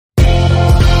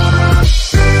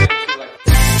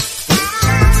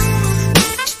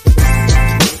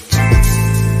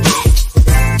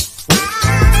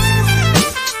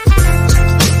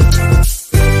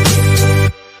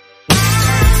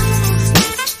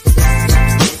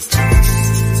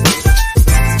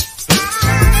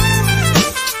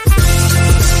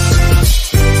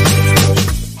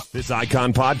This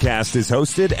Icon podcast is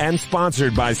hosted and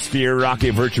sponsored by Sphere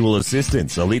Rocket Virtual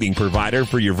Assistants, a leading provider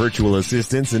for your virtual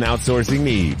assistants and outsourcing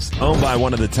needs. Owned by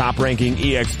one of the top-ranking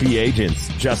EXP agents,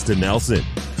 Justin Nelson.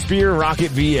 Sphere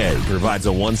Rocket VA provides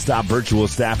a one-stop virtual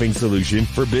staffing solution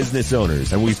for business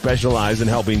owners, and we specialize in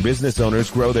helping business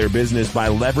owners grow their business by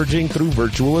leveraging through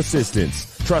virtual assistants.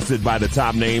 Trusted by the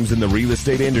top names in the real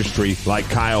estate industry like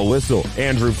Kyle Whistle,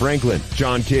 Andrew Franklin,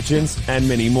 John Kitchens, and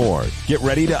many more. Get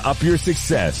ready to up your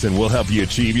success and we'll help you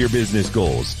achieve your business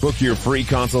goals. Book your free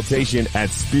consultation at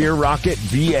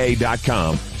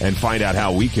sphererocketva.com and find out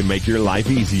how we can make your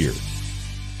life easier.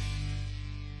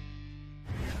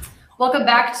 Welcome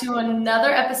back to another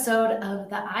episode of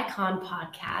the Icon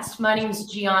Podcast. My name is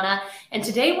Gianna, and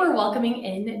today we're welcoming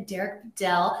in Derek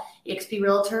Bedell, EXP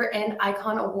Realtor and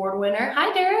Icon Award winner.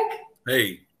 Hi, Derek.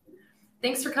 Hey.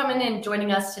 Thanks for coming in and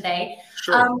joining us today.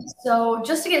 Sure. So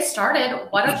just to get started,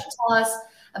 why don't you tell us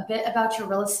a bit about your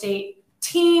real estate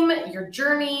team, your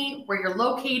journey, where you're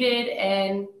located,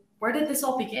 and where did this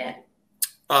all begin?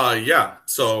 Yeah.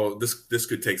 So this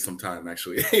could take some time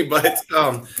actually, but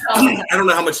I don't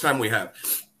know how much time we have.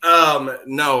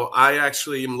 No, I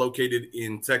actually am located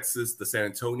in Texas, the San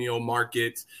Antonio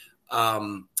market.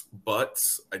 But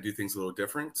I do things a little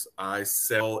different. I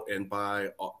sell and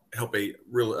help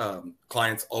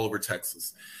clients all over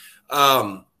Texas.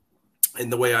 And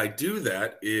the way I do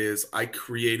that is I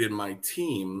created my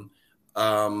team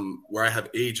where I have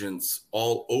agents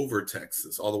all over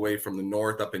Texas, all the way from the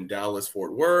north up in Dallas,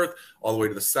 Fort Worth, all the way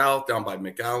to the south, down by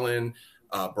McAllen,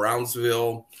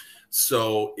 Brownsville.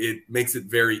 So it makes it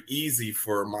very easy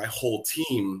for my whole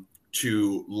team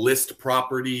to list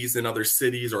properties in other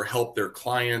cities or help their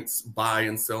clients buy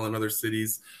and sell in other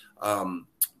cities.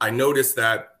 I noticed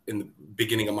that in the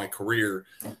beginning of my career,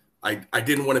 I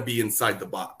didn't want to be inside the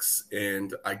box.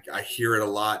 And I hear it a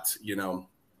lot,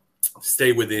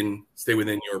 stay within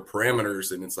your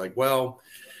parameters. And it's like, well,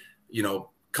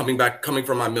 coming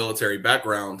from my military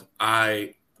background,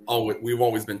 we've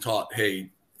always been taught, hey,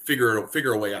 figure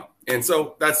a way out. And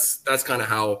so that's kind of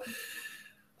how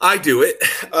I do it.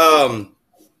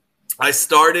 I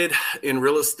started in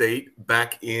real estate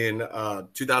back in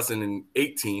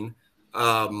 2018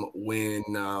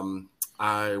 when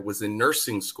I was in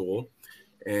nursing school.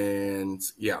 And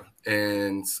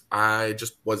I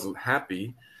just wasn't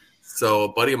happy. So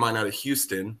a buddy of mine out of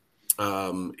Houston,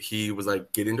 he was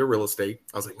like, get into real estate.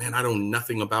 I was like, man, I know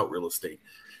nothing about real estate.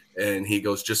 And he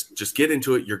goes, just get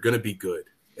into it. You're going to be good.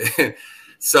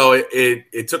 So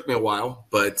it took me a while,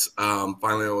 but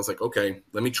finally I was like, okay,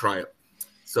 let me try it.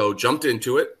 So jumped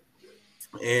into it.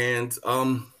 And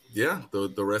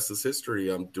the rest is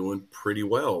history. I'm doing pretty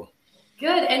well.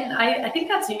 Good. And I think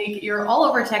that's unique. You're all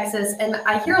over Texas. And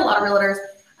I hear a lot of realtors,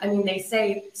 they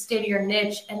say stay to your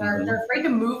niche and they're afraid to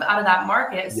move out of that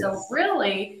market. Yes. So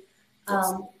really,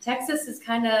 Texas is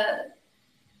kind of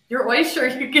your oyster.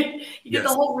 You get the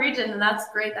whole region, and that's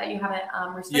great that you haven't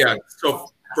respected. Yeah.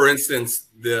 So for instance,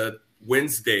 the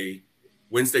Wednesday,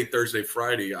 Thursday,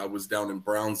 Friday, I was down in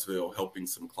Brownsville helping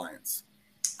some clients.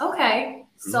 Okay.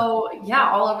 So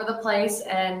all over the place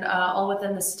and all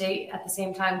within the state at the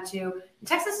same time too. And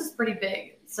Texas is pretty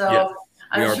big. So yes.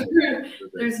 I'm sure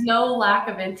there's no lack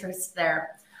of interest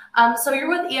there. So you're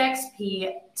with EXP.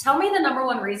 Tell me the number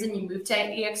one reason you moved to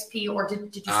EXP, or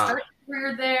did you start your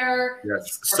career there?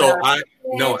 Yes. So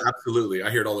no, absolutely. I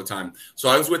hear it all the time. So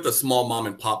I was with a small mom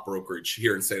and pop brokerage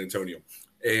here in San Antonio,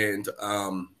 and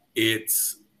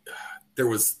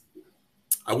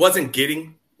I wasn't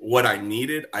getting what I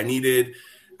needed.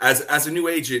 As a new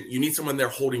agent, you need someone there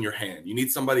holding your hand. You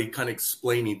need somebody kind of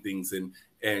explaining things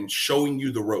and showing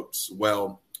you the ropes.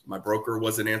 Well, my broker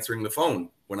wasn't answering the phone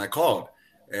when I called.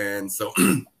 And so,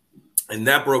 and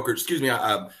that broker, excuse me,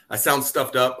 I sound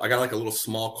stuffed up. I got like a little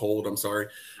small cold. I'm sorry.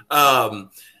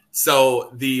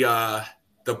 So the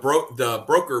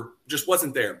broker just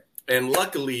wasn't there. And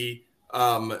luckily,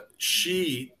 my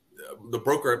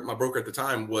broker at the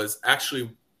time was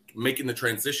actually making the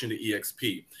transition to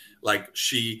EXP.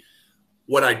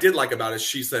 What I did like about it,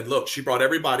 she said, look, she brought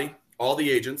everybody, all the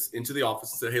agents into the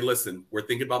office and said, hey, listen, we're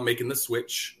thinking about making the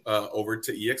switch over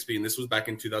to EXP. And this was back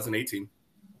in 2018.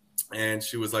 And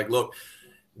she was like, look,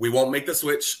 we won't make the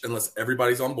switch unless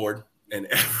everybody's on board. And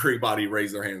everybody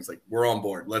raised their hands like, we're on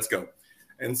board. Let's go.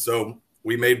 And so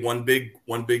we made one big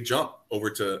jump over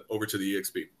to the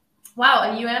EXP.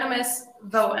 Wow. A unanimous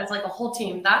vote as like a whole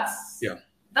team. That's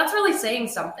really saying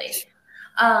something.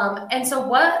 And so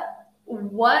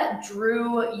what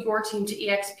drew your team to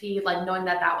EXP, like knowing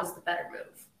that was the better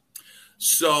move?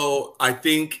 So I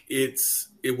think it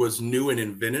was new and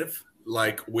inventive.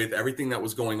 Like with everything that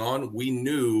was going on, we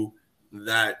knew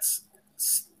that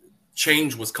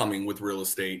change was coming with real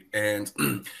estate, and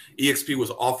EXP was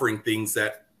offering things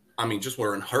that, I mean, just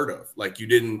were unheard of. Like you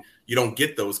don't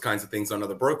get those kinds of things on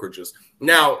other brokerages.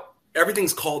 Now,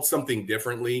 everything's called something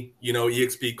differently. You know,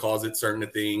 EXP calls it certain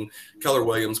thing. Keller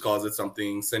Williams calls it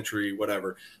something, Century,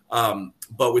 whatever.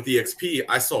 But with EXP,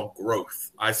 I saw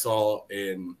growth. I saw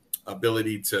an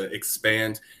ability to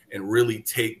expand and really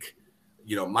take,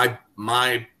 you know,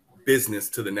 my business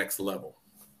to the next level.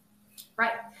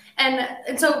 Right.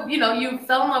 And so, you know, you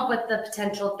fell in love with the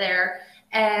potential there,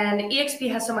 and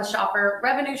EXP has so much to offer: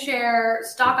 revenue share,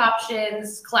 stock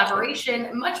options, collaboration,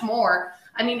 and much more.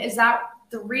 I mean, is that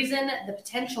the reason, the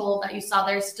potential that you saw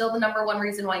there is still the number one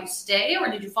reason why you stay, or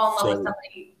did you fall in love with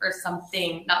somebody or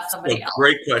something, not somebody else?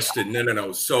 Great question.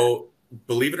 No. So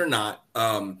believe it or not,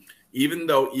 even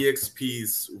though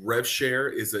EXP's rev share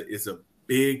is a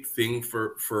big thing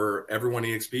for everyone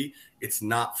EXP, it's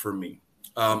not for me.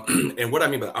 And what I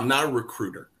mean by that, I'm not a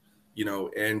recruiter, you know,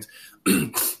 and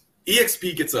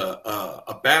EXP gets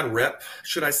a bad rep,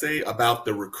 should I say, about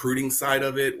the recruiting side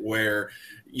of it, where,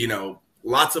 you know,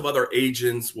 lots of other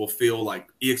agents will feel like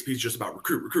EXP is just about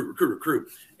recruit.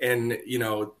 And, you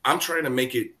know, I try to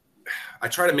make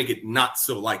it not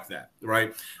so like that,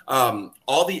 right?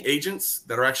 All the agents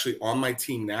that are actually on my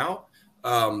team now,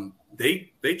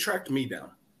 they tracked me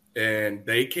down, and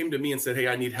they came to me and said, hey,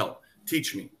 I need help.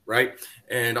 Teach me, right?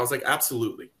 And I was like,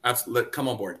 absolutely, come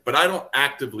on board. But I don't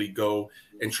actively go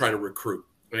and try to recruit.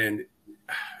 And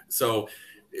so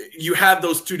you have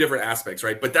those two different aspects,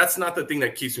 right? But that's not the thing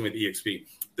that keeps me with EXP.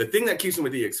 The thing that keeps me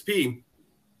with EXP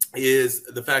is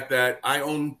the fact that I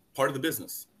own part of the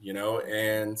business, you know,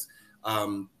 and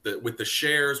with the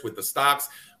shares, with the stocks,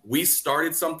 we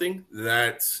started something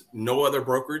that no other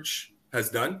brokerage has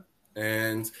done.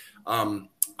 And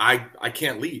I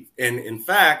can't leave. And in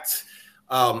fact,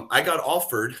 I got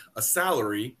offered a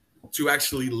salary to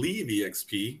actually leave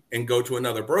EXP and go to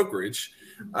another brokerage.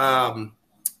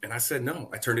 And I said, no,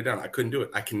 I turned it down. I couldn't do it.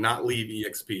 I cannot leave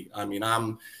EXP. I mean,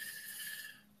 I'm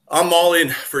all in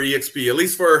for EXP, at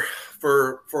least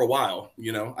for a while.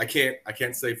 You know, I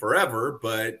can't say forever,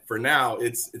 but for now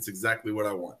it's exactly what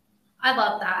I want. I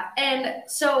love that. And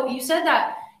so you said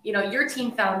that, you know, your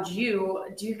team found you.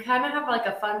 Do you kind of have like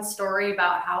a fun story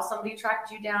about how somebody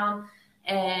tracked you down?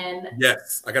 And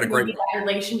yes, I got a great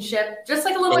relationship, just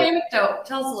like a little anecdote.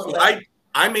 Tell us a little bit.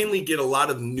 I mainly get a lot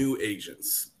of new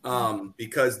agents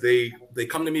because they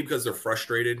come to me because they're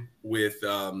frustrated with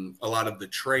a lot of the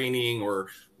training or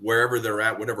wherever they're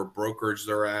at, whatever brokerage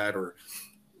they're at or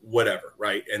whatever,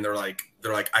 right? And they're like,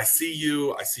 I see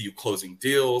you closing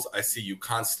deals. I see you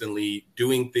constantly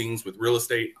doing things with real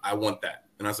estate. I want that.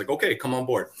 And I was like, okay, come on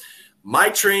board. My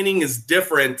training is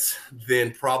different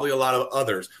than probably a lot of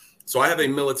others. So I have a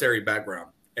military background.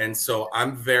 And so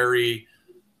I'm very,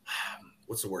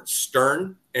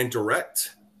 stern and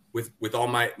direct with all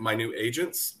my new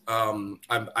agents.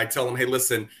 I tell them, hey,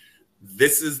 listen,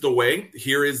 this is the way.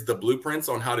 Here is the blueprints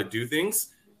on how to do things.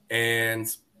 And,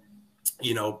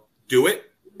 you know, do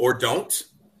it or don't.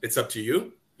 It's up to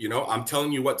you. You know, I'm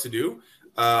telling you what to do.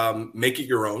 Make it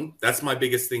your own. That's my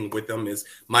biggest thing with them is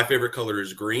my favorite color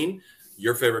is green.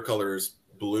 Your favorite color is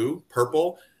blue,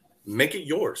 purple. Make it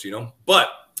yours, you know. But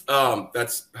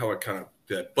that's how I kind of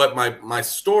did. But my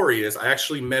story is I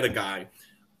actually met a guy.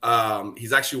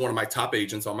 He's actually one of my top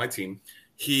agents on my team.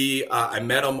 I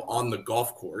met him on the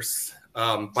golf course.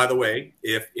 By the way,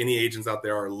 if any agents out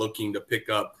there are looking to pick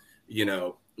up, you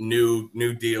know,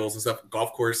 new deals and stuff,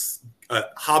 golf course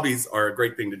hobbies are a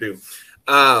great thing to do.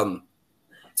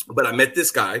 But I met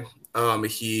this guy.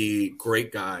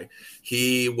 Great guy.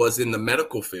 He was in the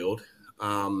medical field.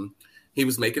 He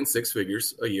was making 6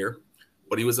 figures a year,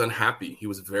 but he was unhappy. He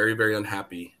was very, very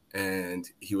unhappy. And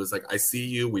he was like, I see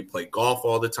you. We play golf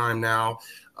all the time now.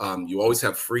 You always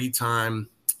have free time.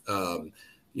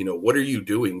 You know, what are you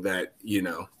doing that, you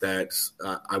know, that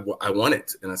I want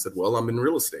it? And I said, well, I'm in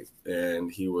real estate.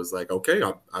 And he was like, okay,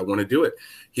 I want to do it.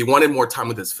 He wanted more time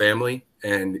with his family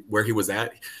and where he was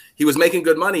at. He was making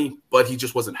good money, but he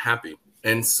just wasn't happy.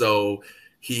 And so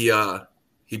he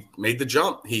made the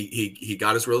jump. He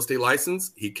got his real estate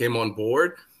license. He came on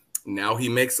board. Now he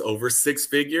makes over 6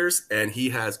 figures and he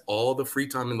has all the free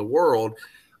time in the world.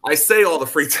 I say all the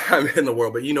free time in the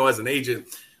world, but, you know, as an agent,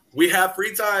 we have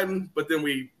free time, but then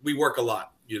we work a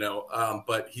lot, you know.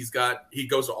 But he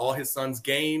goes to all his son's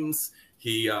games.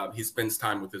 He spends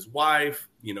time with his wife.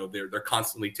 You know, they're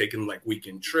constantly taking like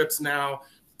weekend trips now.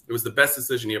 It was the best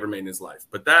decision he ever made in his life.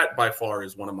 But that by far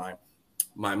is one of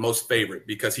my most favorite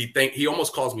because he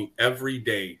almost calls me every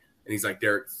day and he's like,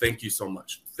 Derek, thank you so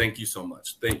much. Thank you so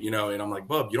much. You know, and I'm like,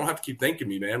 Bub, you don't have to keep thanking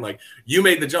me, man. Like you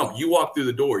made the jump. You walked through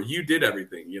the door. You did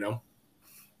everything, you know?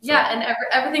 Yeah, and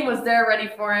everything was there ready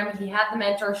for him. He had the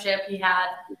mentorship. He had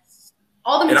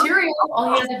all the material.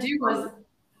 All he had to do was.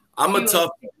 I'm a tough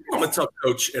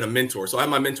coach and a mentor. So I have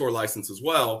my mentor license as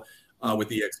well with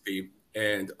EXP.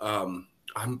 And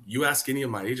you ask any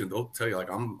of my agents, they'll tell you like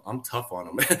I'm tough on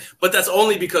them. But that's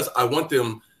only because I want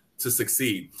them to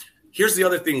succeed. Here's the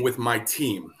other thing with my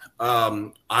team.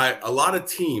 A lot of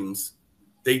teams,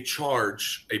 they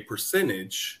charge a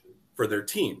percentage for their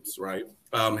teams, right?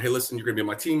 Hey, listen, you're going to be on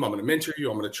my team. I'm going to mentor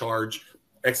you. I'm going to charge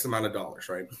X amount of dollars,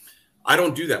 right? I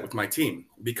don't do that with my team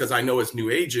because I know as new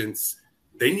agents,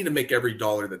 they need to make every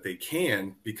dollar that they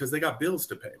can because they got bills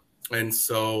to pay. And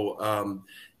so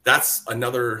that's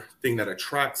another thing that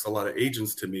attracts a lot of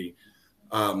agents to me.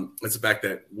 It's the fact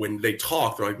that when they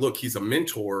talk, they're like, look, he's a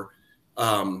mentor.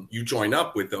 You join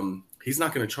up with him. He's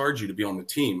not going to charge you to be on the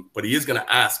team, but he is going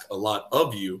to ask a lot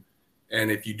of you.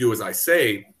 And if you do as I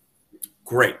say,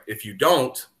 great. If you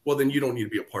don't, well, then you don't need to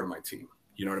be a part of my team.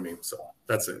 You know what I mean? So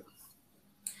that's it.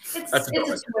 It's a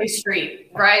two-way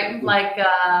street, right? Like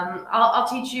I'll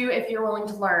teach you if you're willing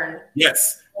to learn.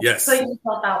 Yes. Put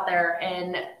yourself out there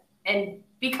and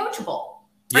be coachable.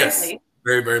 Yes,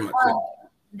 very, very much.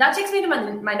 That takes me to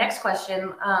my next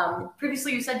question.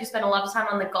 Previously, you said you spent a lot of time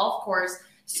on the golf course.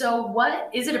 So what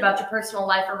is it about your personal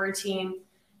life or routine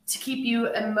to keep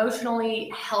you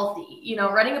emotionally healthy? You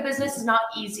know, running a business is not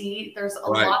easy. There's a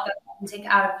lot that can take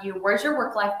out of you. Where's your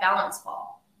work-life balance fall?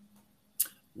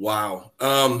 Wow.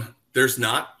 There's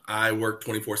not. I work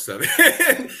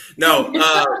 24/7. No,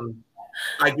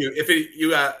 I do.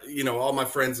 If all my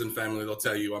friends and family, they'll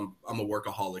tell you I'm a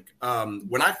workaholic.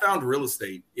 When I found real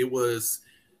estate, it was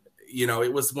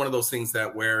one of those things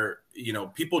that where,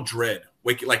 people dread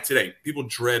waking, like today, people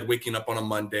dread waking up on a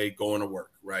Monday, going to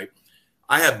work, right?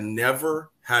 I have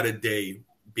never had a day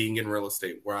being in real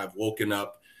estate where I've woken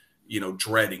up,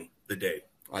 dreading the day.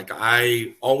 Like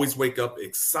I always wake up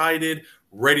excited,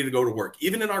 ready to go to work,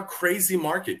 even in our crazy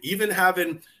market, even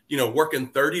having, working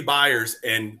 30 buyers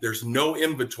and there's no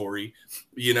inventory,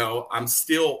 I'm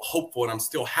still hopeful and I'm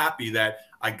still happy that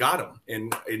I got them.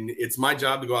 And it's my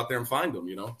job to go out there and find them,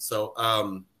 So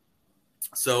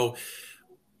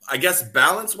I guess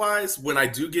balance wise, when I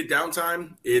do get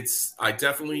downtime,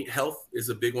 health is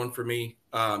a big one for me.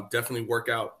 Definitely work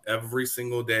out every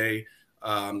single day,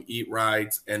 eat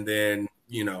right. And then,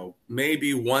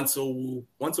 maybe once a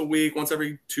week, once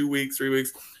every 2 weeks, 3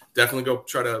 weeks, definitely go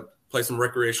try to play some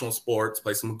recreational sports,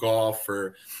 play some golf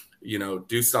or,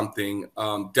 do something.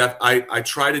 I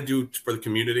try to do for the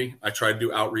community. I try to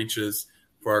do outreaches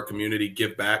for our community,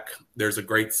 give back. There's a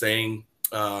great saying,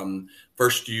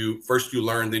 first you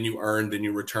learn, then you earn, then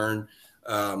you return.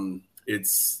 So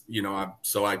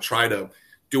I try to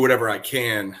do whatever I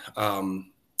can,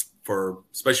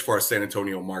 especially for our San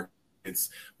Antonio market.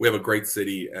 We have a great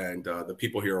city and the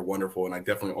people here are wonderful. And I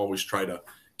definitely always try to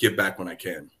give back when I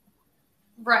can.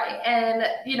 Right. And,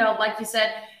 like you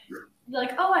said, you're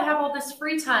like, oh, I have all this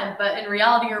free time, but in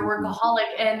reality, you're a workaholic.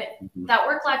 And that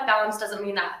work-life balance doesn't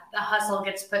mean that the hustle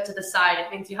gets put to the side.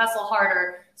 It means you hustle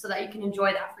harder so that you can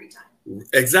enjoy that free time.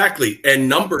 Exactly. And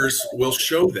numbers will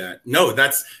show that. No,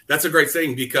 that's a great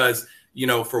saying because,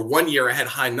 for 1 year I had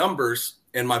high numbers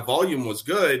and my volume was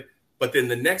good. But then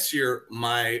the next year,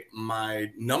 my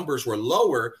numbers were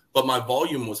lower, but my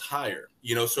volume was higher.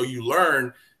 So you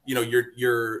learn,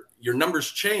 your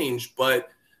numbers change, but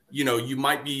you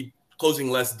might be closing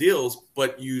less deals,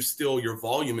 but your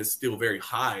volume is still very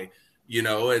high.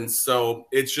 And so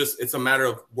it's a matter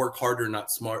of work harder,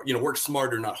 not smart. Work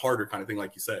smarter, not harder, kind of thing,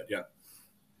 like you said. Yeah.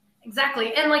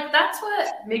 Exactly, and that's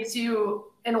what makes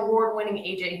you an award-winning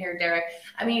agent here, Derek.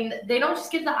 I mean, they don't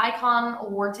just give the Icon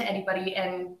Award to anybody,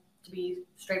 and to be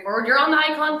straightforward, you're on the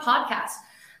Icon podcast.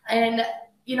 And,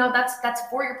 that's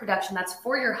for your production. That's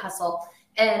for your hustle.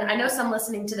 And I know some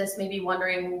listening to this may be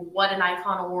wondering what an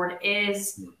Icon Award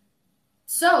is.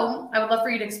 So I would love for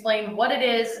you to explain what it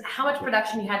is, how much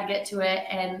production you had to get to it,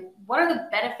 and what are the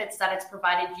benefits that it's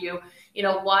provided you?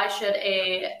 Why should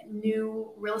a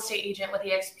new real estate agent with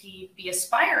EXP be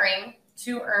aspiring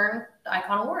to earn the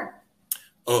Icon Award?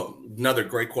 Oh, another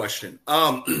great question.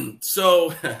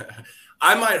 So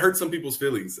I might hurt some people's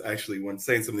feelings, actually, when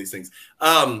saying some of these things.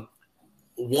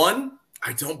 One,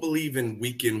 I don't believe in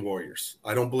weekend warriors.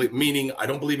 I don't believe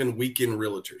in weekend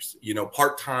realtors,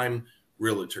 part-time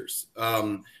realtors.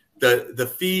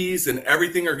 The fees and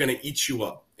everything are going to eat you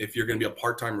up if you're going to be a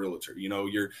part-time realtor.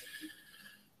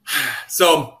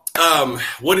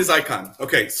 What is Icon?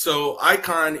 Okay, so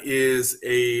Icon is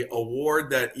a award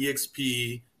that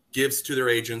EXP gives to their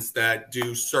agents that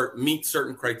meet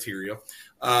certain criteria.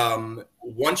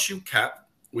 Once you cap,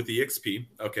 with EXP.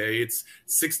 Okay, it's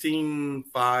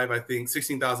 16,500, I think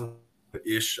 16,000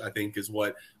 ish. I think is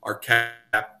what our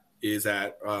cap is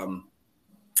at.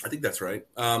 I think that's right.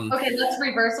 Okay, let's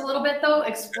reverse a little bit though.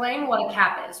 Explain what a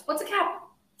cap is. What's a cap?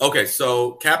 Okay,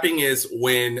 so capping is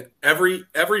when every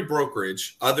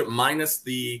brokerage, other minus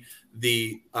the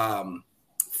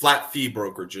flat fee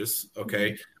brokerages,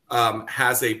 okay,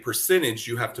 has a percentage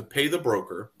you have to pay the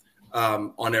broker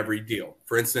on every deal.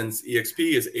 For instance,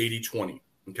 EXP is 80-20.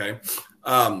 Okay,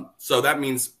 so that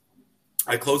means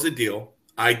I close a deal,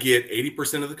 I get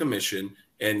 80% of the commission,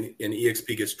 and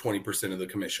EXP gets 20% of the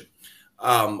commission.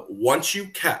 Once you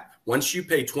pay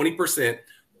 20%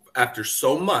 after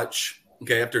so much,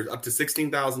 okay, after up to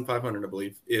 16,500, I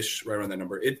believe, ish, right around that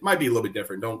number. It might be a little bit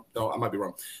different. Don't, I might be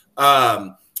wrong.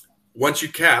 Once you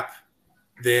cap,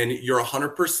 then you're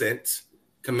 100%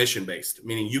 commission based,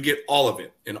 meaning you get all of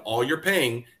it, and all you're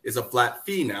paying is a flat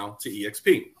fee now to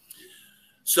EXP.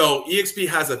 So EXP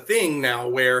has a thing now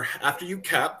where after you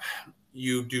cap,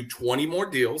 you do 20 more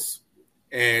deals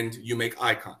and you make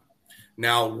Icon.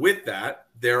 Now with that,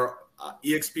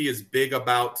 EXP is big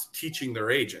about teaching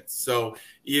their agents. So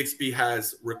EXP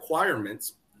has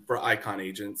requirements for Icon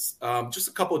agents, just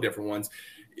a couple of different ones.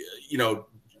 You know,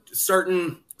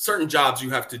 certain jobs you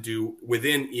have to do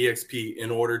within EXP in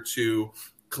order to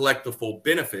collect the full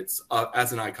benefits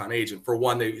as an Icon agent. For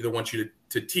one, they either want you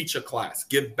to teach a class,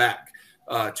 give back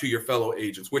to your fellow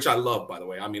agents, which I love, by the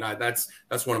way. I mean, that's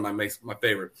one of my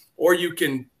favorite. Or you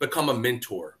can become a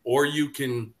mentor, or you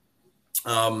can.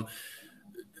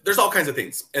 There's all kinds of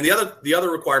things, and the other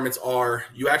requirements are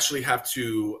you actually have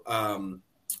to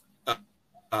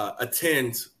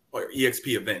attend EXP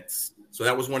events. So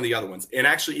that was one of the other ones. And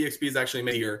actually, EXP is actually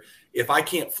made here. If I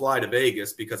can't fly to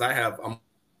Vegas because I have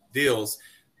deals,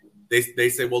 they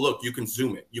say, well, look, you can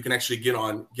Zoom it. You can actually get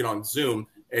on Zoom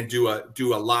and do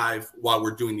a live while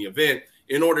we're doing the event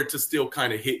in order to still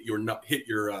kind of hit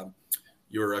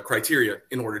your criteria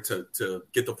in order to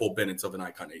get the full benefits of an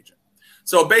Icon agent.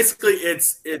 So basically,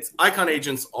 it's Icon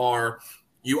agents are,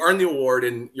 you earn the award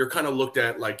and you're kind of looked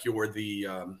at like you're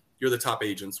the top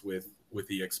agents with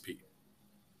EXP.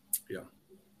 Yeah.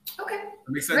 Okay.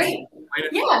 That makes sense? Great.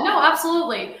 Yeah, no,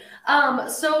 absolutely.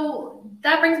 So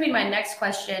that brings me to my next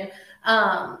question.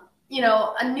 You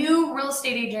know, a new real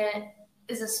estate agent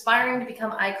is aspiring to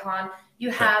become Icon. You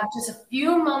have just a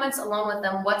few moments alone with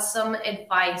them. What's some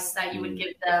advice that you would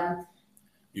give them?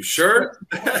 You sure?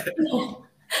 Some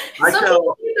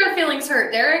their feelings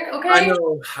hurt, Derek. Okay.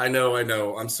 I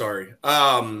know. I'm sorry.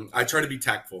 I try to be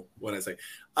tactful when I say.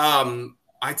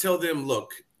 I tell them,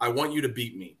 look, I want you to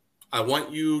beat me. I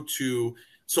want you to.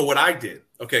 So what I did.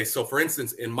 Okay. So for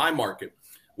instance, in my market,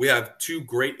 we have two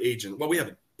great agents. Well, we have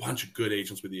a bunch of good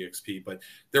agents with EXP, but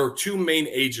there were two main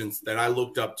agents that I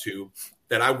looked up to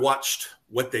that I watched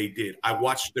what they did. I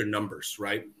watched their numbers,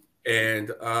 right?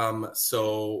 And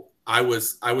so I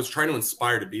was trying to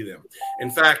inspire to be them. In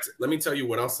fact, let me tell you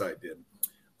what else I did.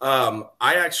 I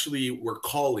actually were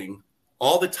calling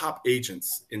all the top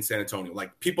agents in San Antonio,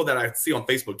 like people that I see on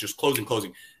Facebook, just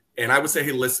closing. And I would say,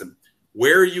 hey, listen,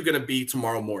 where are you going to be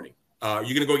tomorrow morning? Are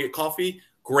you going to go get coffee?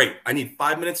 Great. I need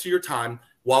 5 minutes of your time.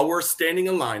 While we're standing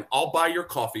in line, I'll buy your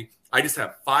coffee. I just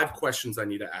have 5 questions I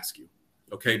need to ask you.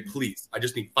 Okay, please. I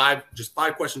just need 5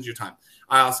 questions of your time.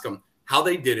 I ask them how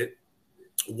they did it.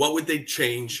 What would they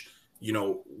change? You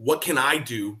know, what can I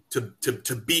do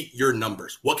to beat your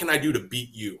numbers? What can I do to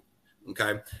beat you?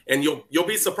 Okay. And you'll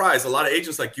be surprised. A lot of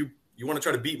agents like you want to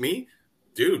try to beat me?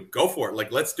 Dude, go for it.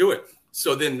 Like, let's do it.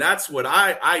 So then that's what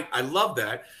I love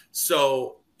that.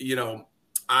 So, you know,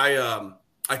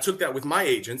 I took that with my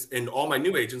agents and all my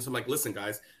new agents. I'm like, listen,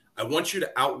 guys, I want you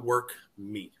to outwork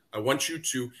me. I want you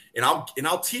to, and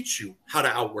I'll teach you how to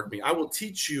outwork me. I will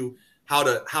teach you how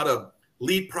to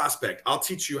lead prospect. I'll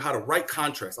teach you how to write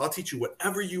contracts. I'll teach you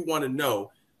whatever you want to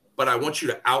know, but I want you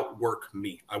to outwork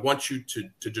me. I want you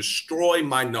to destroy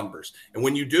my numbers. And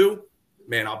when you do,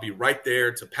 man, I'll be right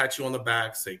there to pat you on the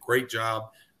back, say, great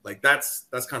job. Like that's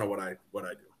kind of what I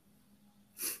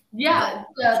do. Yeah.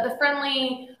 The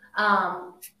friendly,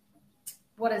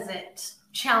 what is it?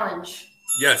 Challenge.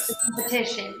 Yes. The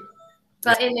competition.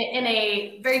 But in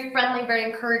a very friendly, very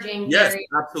encouraging, yes, very,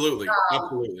 absolutely. A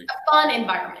fun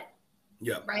environment.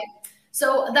 Yeah. Right.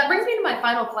 So that brings me to my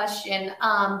final question.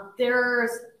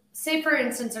 Say for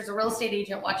instance, there's a real estate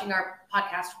agent watching our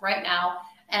podcast right now,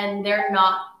 and they're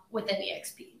not within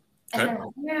EXP. And they're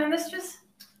like, man,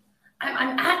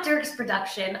 I'm at Derek's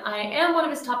production. I am one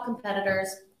of his top competitors,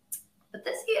 but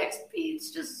this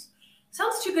EXP just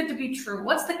sounds too good to be true.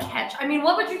 What's the catch? I mean,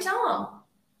 what would you tell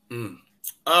them?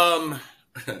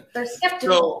 They're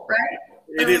skeptical, right?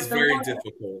 It is very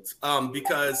difficult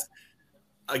because,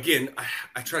 again,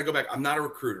 I try to go back. I'm not a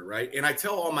recruiter, right? And I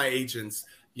tell all my agents,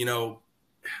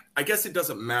 I guess it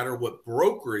doesn't matter what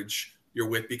brokerage you're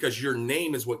with because your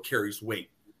name is what carries weight,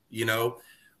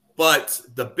 But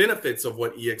the benefits of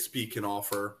what EXP can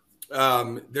offer,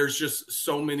 there's just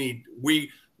so many.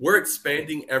 We're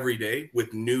expanding every day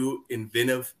with new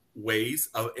inventive ways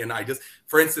of, and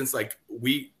for instance, like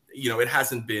it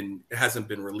hasn't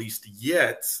been released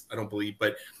yet, I don't believe,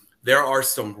 but there are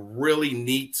some really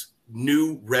neat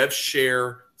new rev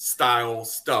share style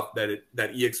stuff that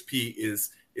EXP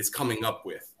is coming up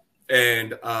with.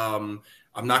 And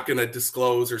I'm not going to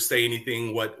disclose or say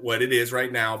anything what it is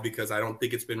right now because I don't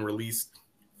think it's been released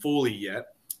fully yet.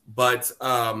 But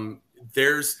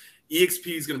there's EXP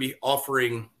is going to be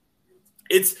offering.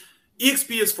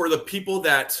 EXP is for the people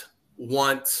that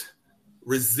want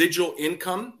residual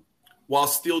income while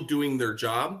still doing their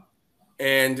job,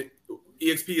 and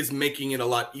EXP is making it a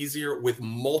lot easier with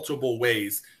multiple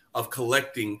ways of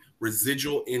collecting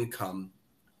residual income.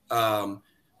 And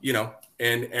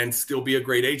still be a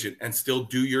great agent and still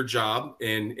do your job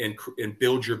and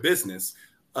build your business.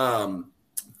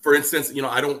 For instance,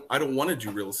 I don't want to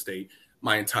do real estate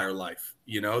my entire life.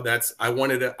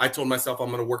 I told myself I'm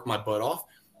going to work my butt off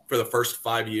for the first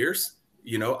 5 years.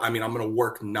 I'm going to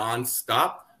work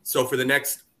nonstop. So for the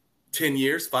next 10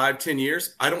 years, 10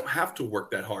 years, I don't have to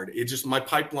work that hard. It just, my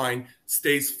pipeline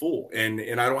stays full and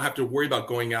I don't have to worry about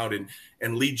going out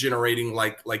and lead generating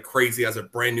like crazy as a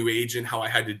brand new agent, how I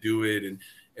had to do it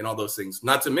and all those things.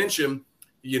 Not to mention,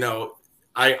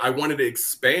 I wanted to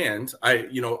expand. I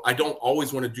don't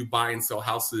always want to do buy and sell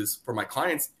houses for my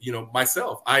clients,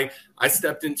 myself. I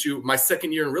stepped into my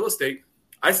second year in real estate.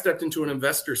 I stepped into an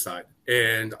investor side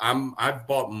and I've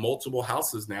bought multiple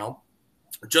houses now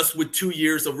just with 2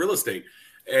 years of real estate.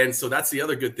 And so that's the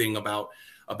other good thing about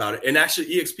it. And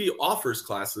actually EXP offers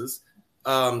classes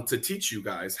to teach you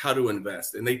guys how to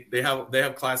invest. And they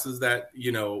have classes that,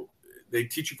 they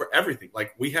teach you for everything.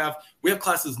 Like we have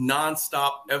classes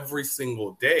nonstop every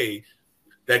single day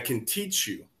that can teach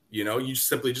you, you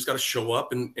simply just got to show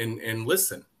up and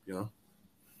listen,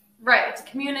 Right. It's a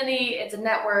community. It's a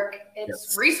network.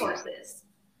 It's resources.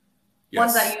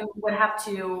 Ones that you would have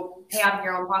to pay out of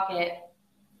your own pocket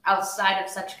outside of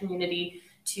such community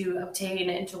to obtain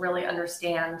and to really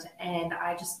understand. And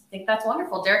I just think that's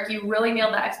wonderful. Derek, you really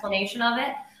nailed the explanation of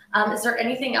it. Is there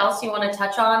anything else you want to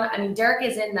touch on? I mean, Derek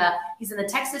is he's in the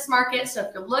Texas market. So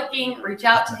if you're looking, reach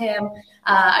out to him.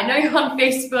 I know you're on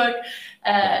Facebook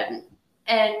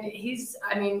and he's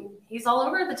all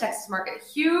over the Texas market,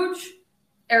 huge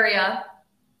area.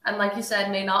 And like you said,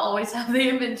 may not always have the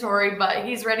inventory, but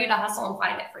he's ready to hustle and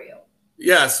find it for you.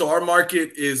 Yeah, so our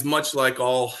market is much like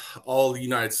all the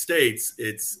United States.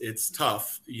 It's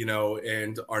tough,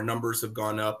 and our numbers have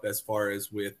gone up as far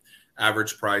as with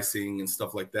average pricing and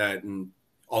stuff like that, and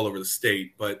all over the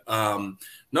state. But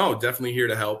no, definitely here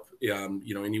to help.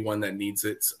 Anyone that needs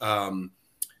it,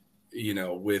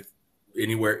 with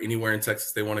anywhere in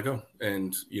Texas they want to go,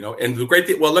 and and the great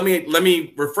thing. Well, let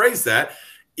me rephrase that.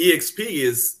 EXP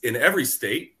is in every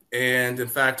state, and in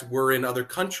fact, we're in other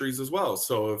countries as well.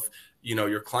 So if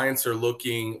your clients are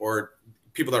looking, or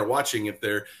people that are watching, if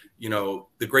they're,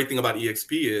 the great thing about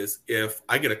EXP is if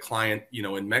I get a client,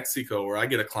 in Mexico, or I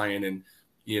get a client in,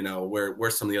 where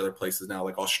some of the other places now,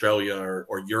 like Australia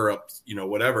or Europe,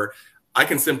 whatever, I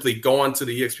can simply go onto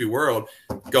the EXP world,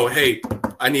 go, hey,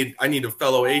 I need a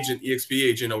fellow agent, EXP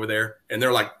agent over there. And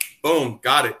they're like, boom,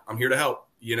 got it. I'm here to help,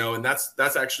 and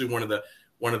that's actually one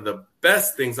of the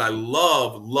best things I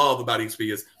love about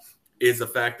EXP is the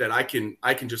fact that I can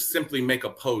just simply make a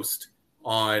post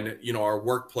on, our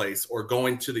workplace or go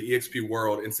into the EXP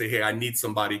world and say, hey, I need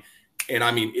somebody. And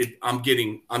I'm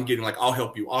getting like, I'll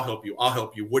help you.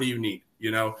 What do you need?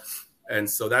 And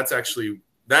so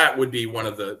that would be one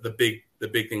of the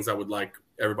big things I would like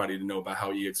everybody to know about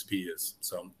how EXP is.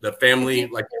 So the family,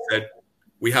 like I said,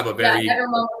 we have a very,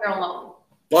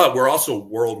 but we're also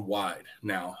worldwide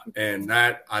now. And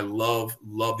that I love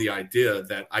the idea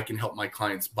that I can help my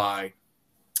clients buy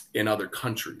in other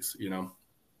countries,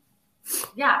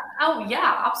 Yeah. Oh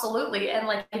yeah, absolutely. And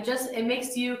like, it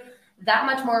makes you that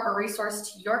much more of a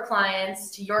resource to your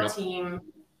clients, to your team.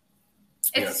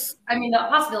 The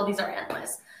possibilities are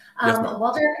endless.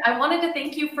 Well, Derek, I wanted to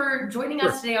thank you for joining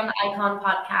us today on the Icon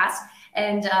podcast.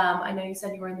 And I know you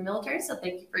said you were in the military, so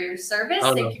thank you for your service.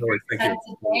 Thank you for your time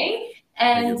today.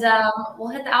 And we'll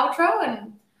hit the outro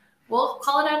and we'll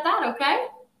call it at that, okay?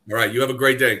 All right. You have a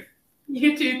great day.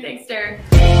 You too. Thanks, Derek.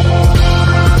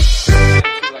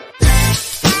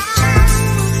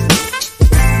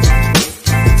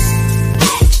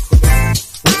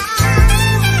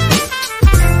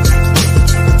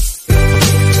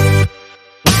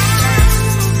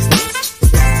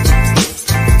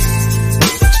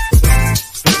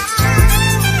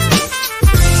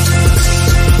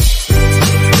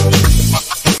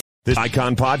 This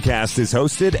Icon podcast is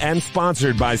hosted and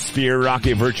sponsored by Sphere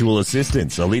Rocket Virtual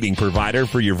Assistants, a leading provider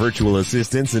for your virtual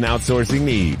assistants and outsourcing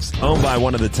needs. Owned by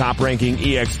one of the top-ranking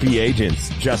EXP agents,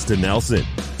 Justin Nelson.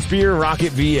 Sphere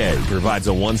Rocket VA provides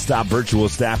a one-stop virtual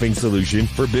staffing solution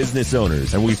for business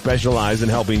owners, and we specialize in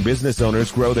helping business owners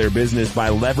grow their business by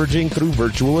leveraging through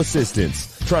virtual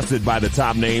assistants. Trusted by the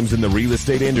top names in the real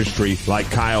estate industry like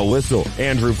Kyle Whistle,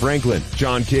 Andrew Franklin,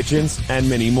 John Kitchens, and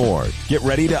many more. Get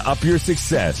ready to up your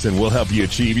success, and we'll help you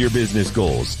achieve your business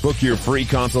goals. Book your free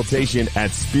consultation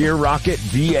at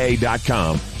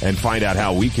sphererocketva.com and find out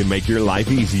how we can make your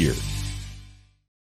life easier.